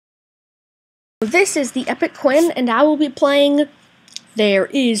This is the Epic Quinn, and I will be playing There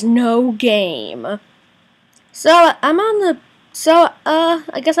Is No Game. So, I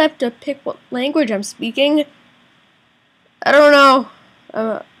guess I have to pick what language I'm speaking. I don't know.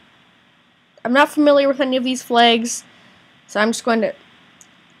 I'm not familiar with any of these flags, so I'm just going to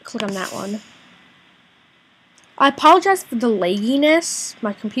click on that one. I apologize for the lagginess.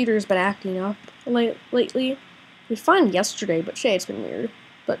 My computer's been acting up lately. It was fine yesterday, but shit, it's been weird.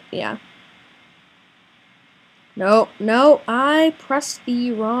 But, yeah. No, I pressed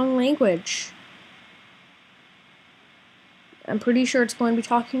the wrong language. I'm pretty sure it's going to be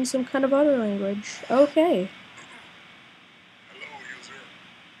talking some kind of other language. Okay. Hello, user.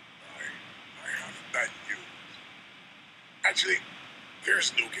 I have bad news. Actually,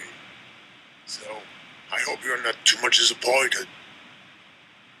 there's no game. So, I hope you're not too much disappointed.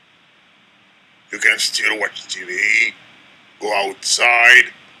 You can still watch TV, go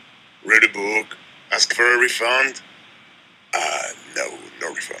outside, read a book, ask for a refund. No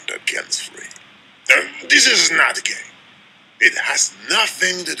refund. That game's free. This is not a game. It has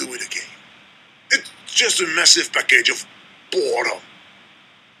nothing to do with a game. It's just a massive package of boredom.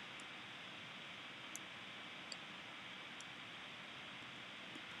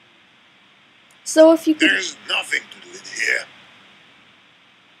 So if you could... There's nothing to do in here.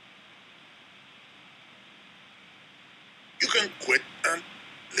 You can quit and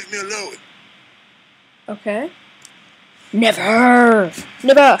leave me alone. Okay. Never!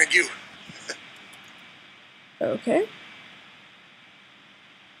 Thank you. Okay.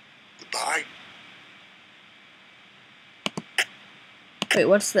 Goodbye. Wait,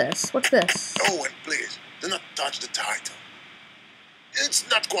 what's this? What's this? Oh, and please, do not touch the title. It's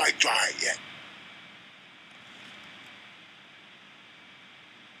not quite dry yet.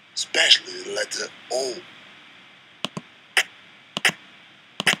 Especially the letter O.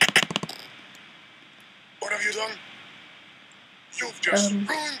 What have you done? You've just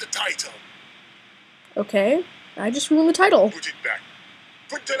ruined the title. Okay. I just ruined the title. Put it back.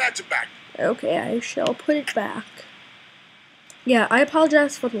 Put the letter back. Okay, I shall put it back. Yeah, I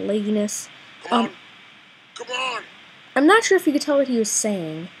apologize for the lagginess. Come on. I'm not sure if you could tell what he was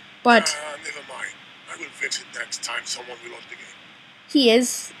saying, but... Never mind. I will fix it next time someone will launch the game. He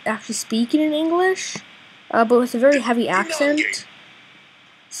is actually speaking in English, but with a very heavy accent.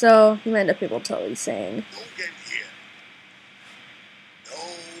 So, you might not be able to tell what he's saying. No game here.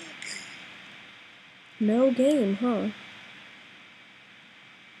 No game, huh?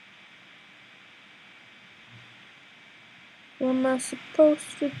 What am I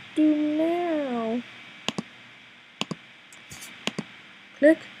supposed to do now?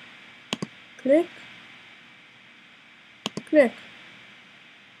 Click. Click. Click.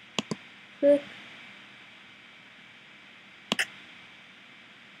 Click.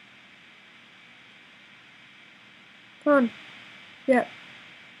 Come on. Yep.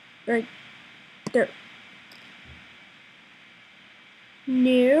 Right there.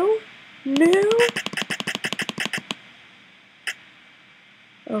 No.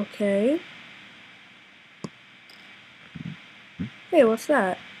 Okay. Hey, what's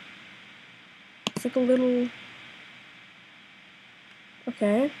that? It's like a little...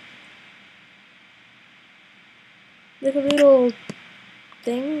 Okay. Like a little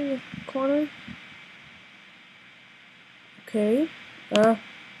thing in the corner. Okay.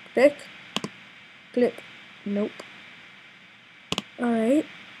 Click. Click. Nope. Alright.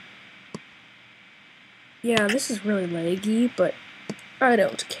 Yeah, this is really laggy, but I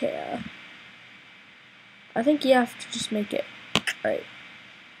don't care. I think you have to just make it right.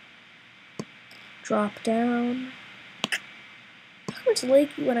 Drop down. How come it's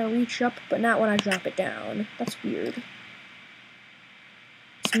laggy when I reach up, but not when I drop it down? That's weird.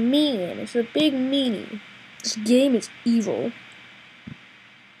 It's mean. It's a big meanie. This game is evil.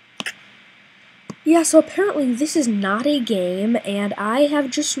 Yeah, so apparently this is not a game, and I have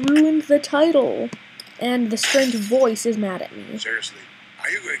just ruined the title. And the strange voice is mad at me. Seriously, are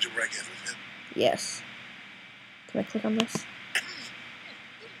you going to break everything? Yes. Can I click on this?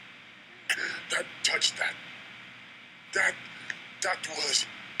 Touch that. That was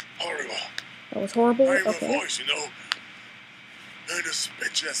horrible. That was horrible? I have Okay. a voice, you know? And a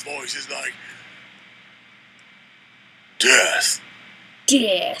speechless voice is like... Death.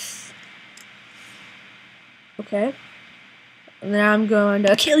 Death. Okay. And then I'm going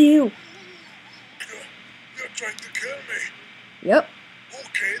to kill you. You're trying to kill me. Yep.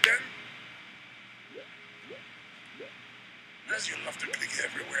 Okay, then. As you love to click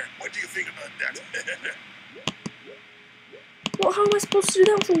everywhere, what do you think about that? Well, how am I supposed to do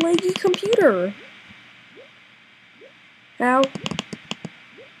that with a laggy computer? How?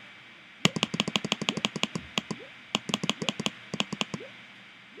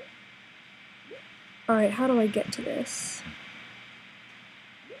 Alright, how do I get to this?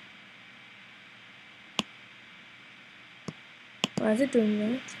 Why is it doing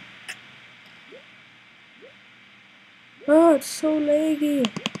that? Oh, it's so laggy.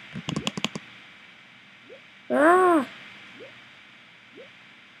 Ah!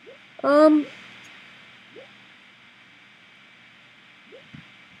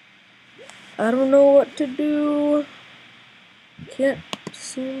 I don't know what to do. Can't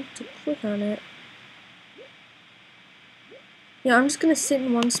seem to click on it. Yeah, I'm just gonna sit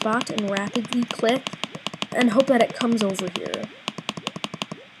in one spot and rapidly click and hope that it comes over here.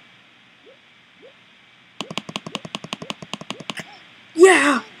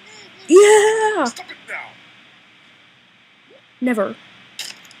 Yeah! Yeah! Stop it now. Never.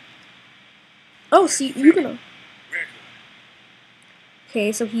 Oh, see, you gonna...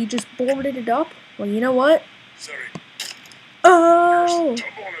 Okay, so he just boarded it up. Well, you know what? Sorry. Oh!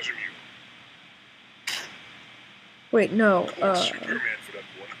 Top honors of you. Wait, no. Superman for that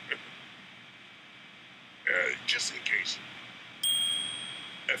one. Just in case.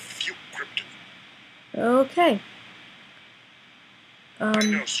 A few krypton. Okay. I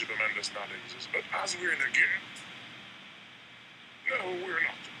know Superman does not exist, but as we're in a game. No, we're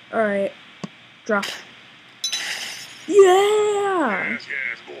not. Alright. Drop. Yeah! Yes,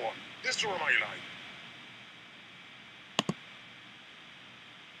 go on. Destroy my life.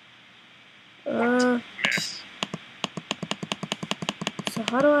 Mess. So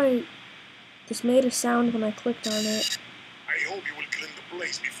how do I... This made a sound when I clicked on it. I hope you will clean the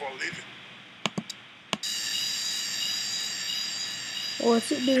place before leaving.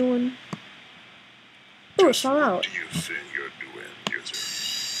 What's it doing? Oh, it fell out. What do you think you're doing, user?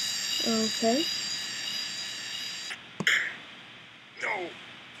 Okay. No,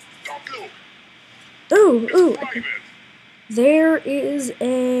 don't look. Ooh, ooh. Private. There is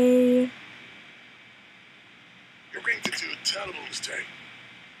a... You're going to do a terrible mistake.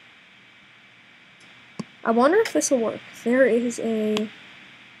 I wonder if this will work. There is a...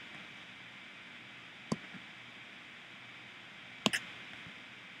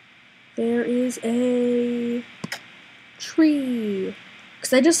 There is a tree.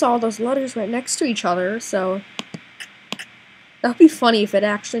 Because I just saw those letters right next to each other, so... That would be funny if it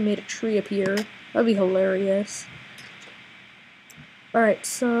actually made a tree appear. That would be hilarious. Alright,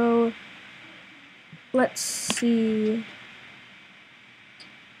 so... Let's see...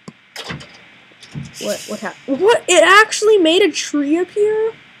 What happened? What? It actually made a tree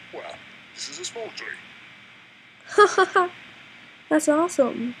appear? Well, this is a small tree. Hahaha. That's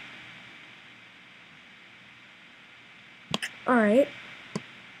awesome. Alright.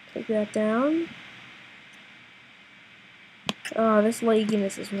 Take that down. Oh, this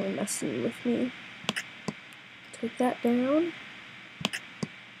lagginess is really messing with me. Take that down.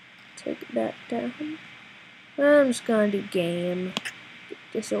 Take that down. I'm just gonna do game. Get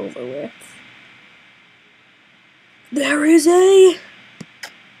this over with. There is a...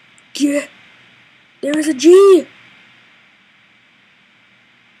 There is a G!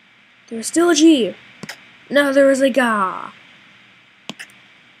 There's still a G. Now there is a GA.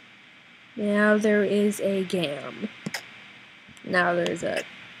 Now there is a GAM. Now there's a...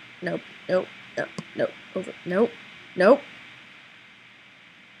 Nope, nope, nope, nope, over, nope, nope.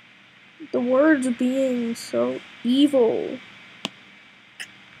 The words being so evil.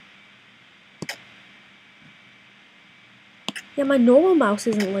 Yeah, my normal mouse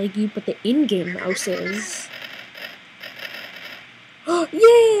isn't laggy, but the in-game mouse is.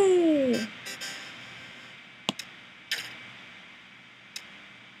 Yay!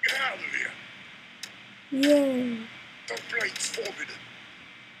 Get out of here. Yay. Don't play, it's forbidden.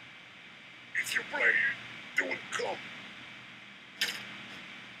 If you play, they will come.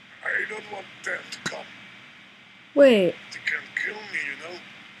 I don't want them to come. Wait, They can kill me, you know?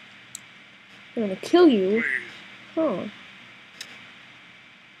 they're gonna kill you? Please. Huh.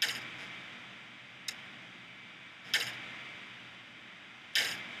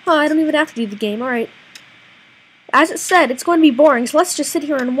 Huh, I don't even have to do the game, alright. As it said, it's going to be boring, so let's just sit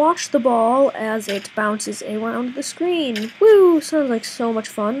here and watch the ball as it bounces around the screen. Woo! Sounds like so much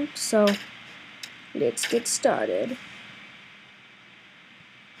fun, so let's get started.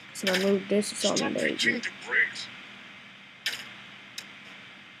 So I move this, it's all Stop laggy. hitting the brakes.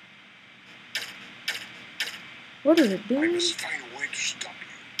 What is it I doing? must find a way to stop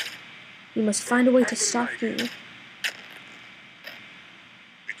you. You must find a way to stop me. It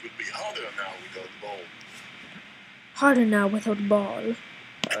will be harder now without the ball. Harder now without the ball.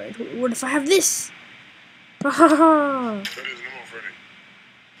 Alright, what if I have this? Ha ha ha! That is no more Freddy.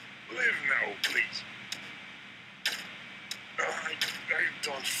 Leave now, please. I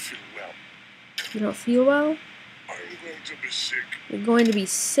don't feel well. You don't feel well? I'm going to be sick. You're going to be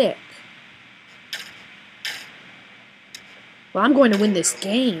sick. Well, I'm going to win this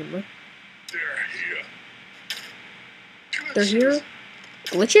game. They're here. They're here?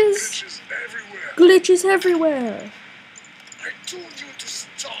 Glitches? Glitches everywhere. Glitches everywhere. I told you to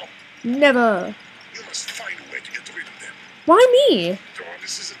stop. Never. You must find a way to get rid of them. Why me? Oh,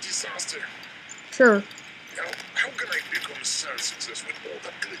 this is a disaster. Sure. Now, how can I become a sales success with all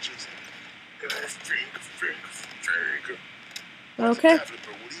the glitches? Think. Okay. The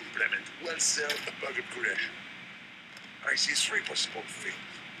developer will implement well-sell a bug upgradation. I see 3 possible things.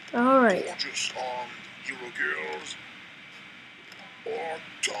 Alright. Gorgeous armed hero girls, or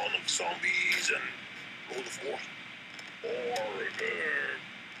ton of zombies and gold of war, or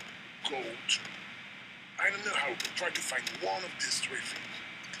goat. I don't know how, but try to find one of these 3 things.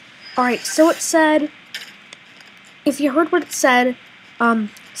 Alright, so it said, if you heard what it said,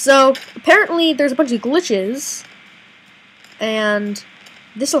 so apparently there's a bunch of glitches, and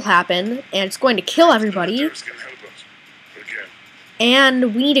this'll happen, and it's going to kill everybody, Can help us. Again.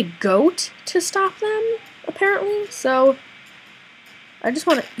 and we need a goat to stop them, apparently, so I just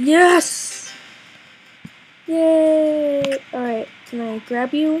want to, yes! Yay! Alright, can I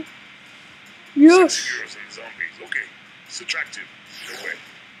grab you? Yes! 6 girls and zombies, okay. It's attractive,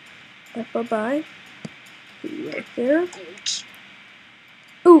 no way. Bye-bye. Right there. Goats?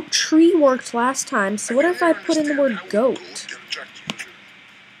 Ooh, tree worked last time, so what if I put in the word goat?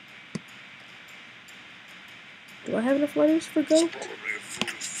 Do I have enough letters for It's goat? probably a food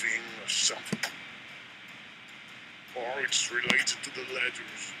thing or something. Or it's related to the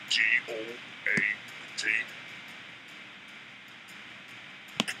letters G-O-A-T.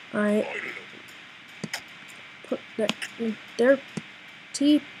 Alright, I don't know. put that in there.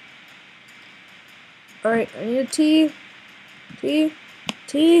 T. Alright, I need a T. T.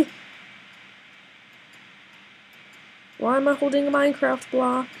 T. Why am I holding a Minecraft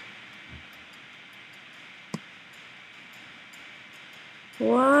block?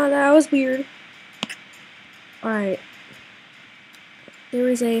 Wow, that was weird. Alright. There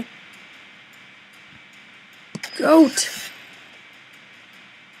is a goat.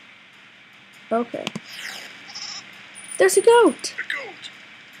 Okay. There's a goat. The goat.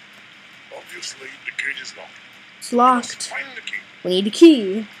 Obviously, the cage is locked. It's You must locked. find the key. We need a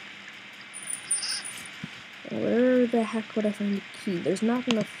key. Where the heck would I find a key? There's not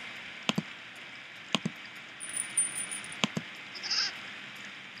enough.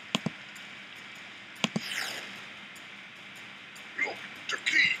 Look, the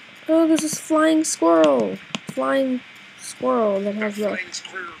key. Oh, there's this flying squirrel. Flying squirrel that The has the. flying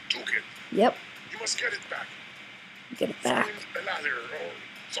squirrel took it. Yep. You must get it back. Get it back. Find a ladder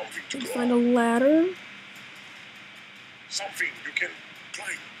or something to And go find a on. ladder. Something you can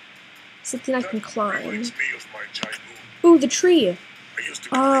climb. Something I can That climb. reminds me of my childhood. Ooh, the tree. I used to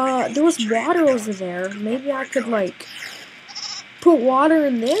be really There was used to tree water in the over garden. there. Could Maybe not I find could, out. like, put water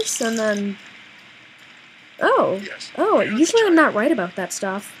in this and then. Oh. Yes, Oh, I used to usually I'm try. not right about that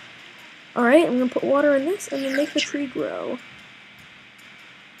stuff. Alright, I'm gonna put water in this and then make the tree grow.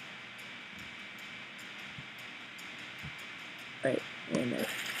 Right, and there.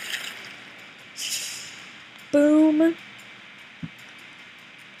 Boom.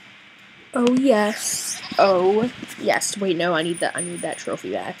 Oh yes. Oh yes. Wait, no, I need that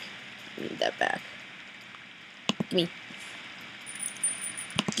trophy back. I need that back. Gimme.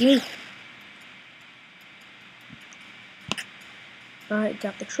 Gimme. Alright,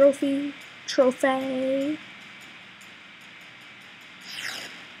 got the trophy. Trophy.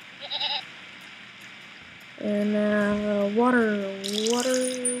 And water.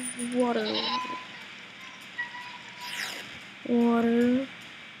 Water.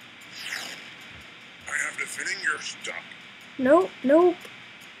 I have the feeling you're stuck. Nope.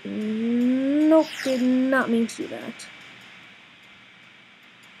 Did not mean to do that.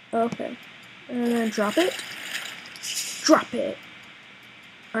 Okay. And then drop it. Drop it.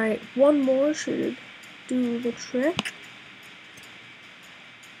 Alright, one more should do the trick.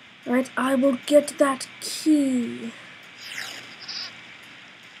 Alright, I will get that key.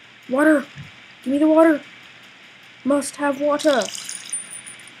 Water! Give me the water! Must have water!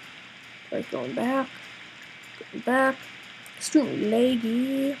 Alright, going back. Extremely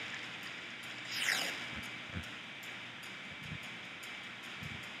laggy.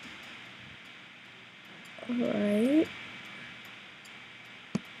 Alright.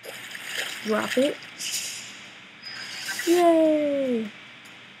 Drop it. Yay!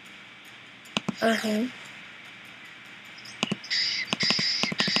 Okay.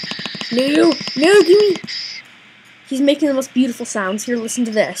 No, give me. He's making the most beautiful sounds. Here, listen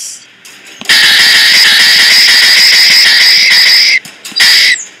to this.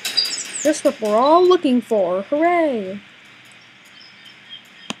 just what we're all looking for. Hooray!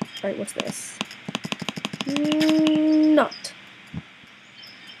 Alright, what's this? Nut.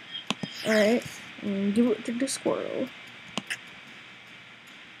 Alright, give it to the squirrel.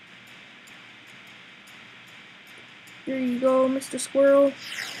 Here you go, Mr. Squirrel.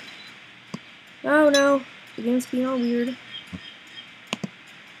 Oh no, the game's being all weird.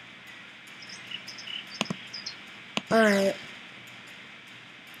 Alright.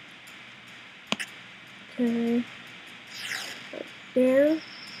 Okay. Right there.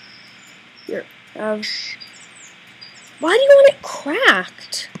 Here, have. Why do you want it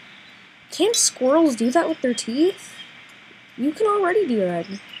cracked? Can't squirrels do that with their teeth? You can already do that.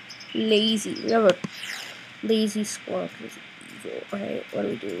 Lazy. We have a lazy squirrel. Evil. Okay, what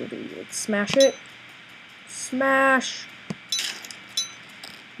do? Do we like smash it? Smash!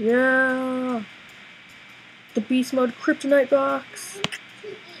 Yeah! The beast mode kryptonite box.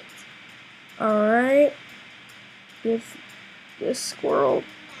 Alright. Give this squirrel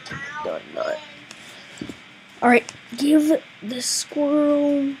the nut. Alright, give this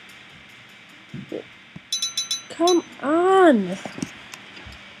squirrel. Come on!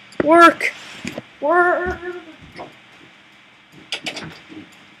 Work! Work!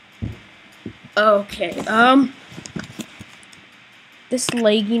 Okay, this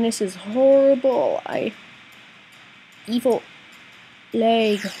legginess is horrible. Evil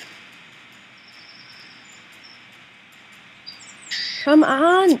leg. Come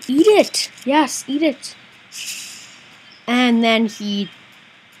on, eat it! Yes, eat it. And then he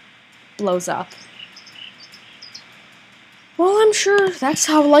blows up. Well, I'm sure that's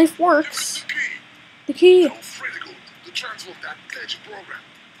how life works. The key. The transfer of that pledge program.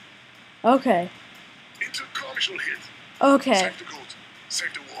 Okay. Into commercial hit. Okay. Save the goat.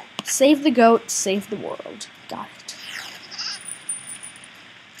 Save the world. Save the goat, save the world. Got it.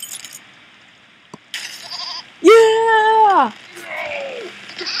 Yeah! No!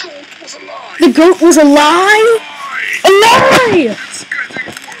 The goat was alive! The goat was a lie? A lie! It's getting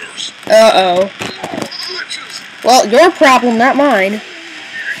worse! Uh-oh. More glitches! Well, your problem, not mine.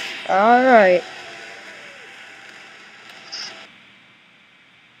 Alright.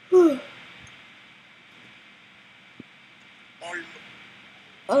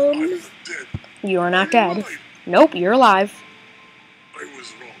 I'm dead. You are not I'm dead. alive. Nope, you're alive. I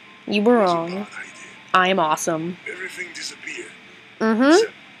was wrong. You were It was a wrong. bad idea. I am awesome. Everything disappeared. Mm-hmm.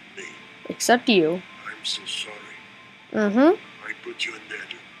 Except me. Except you. I'm so sorry. Mm-hmm. I put you in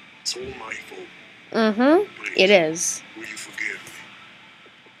danger. It's all my fault. Mm-hmm. Please, It is. will you forgive me?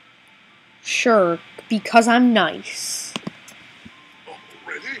 Sure, because I'm nice. Oh,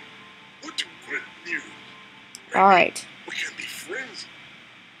 already? What a great news. Alright. We can be friends.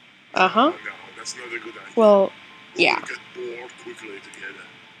 Uh-huh. No, that's not a good idea. Well, We yeah. will get bored quickly together.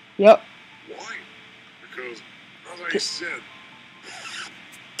 Yep. Why? Because, as I said,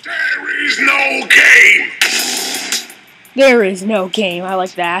 there is no game! There is no game. I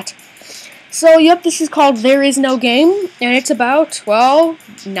like that. So, yep, this is called There Is No Game, and it's about, well,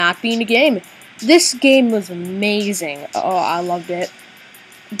 not being a game. This game was amazing. Oh, I loved it.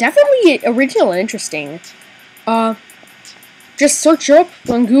 Definitely original and interesting. Just search up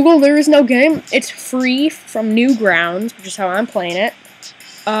on Google There Is No Game. It's free from Newgrounds, which is how I'm playing it.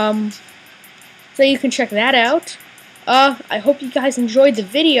 So you can check that out. I hope you guys enjoyed the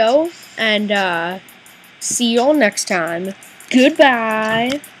video, and, see you all next time.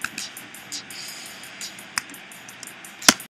 Goodbye!